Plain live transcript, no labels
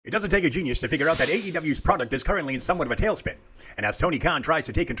It doesn't take a genius to figure out that AEW's product is currently in somewhat of a tailspin. And as Tony Khan tries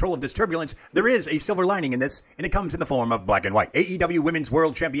to take control of this turbulence, there is a silver lining in this, and it comes in the form of black and white. AEW Women's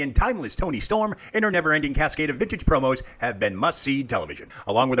World Champion Timeless Toni Storm and her never-ending cascade of vintage promos have been must-see television.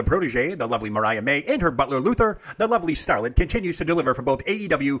 Along with her protege, the lovely Mariah May, and her butler Luther, the lovely starlet continues to deliver for both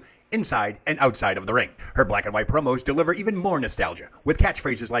AEW inside and outside of the ring. Her black and white promos deliver even more nostalgia, with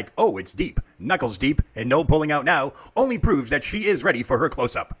catchphrases like, "Oh, it's deep, knuckles deep, and no pulling out now," only proves that she is ready for her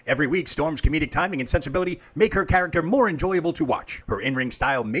close-up. Every week, Storm's comedic timing and sensibility make her character more enjoyable to watch. Her in-ring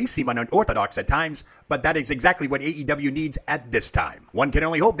style may seem unorthodox at times, but that is exactly what AEW needs at this time. One can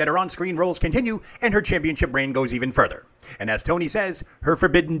only hope that her on-screen roles continue and her championship reign goes even further. And as Tony says, her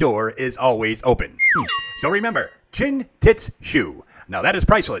forbidden door is always open. So remember, chin, tits, shoe. Now that is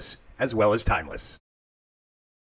priceless, as well as timeless.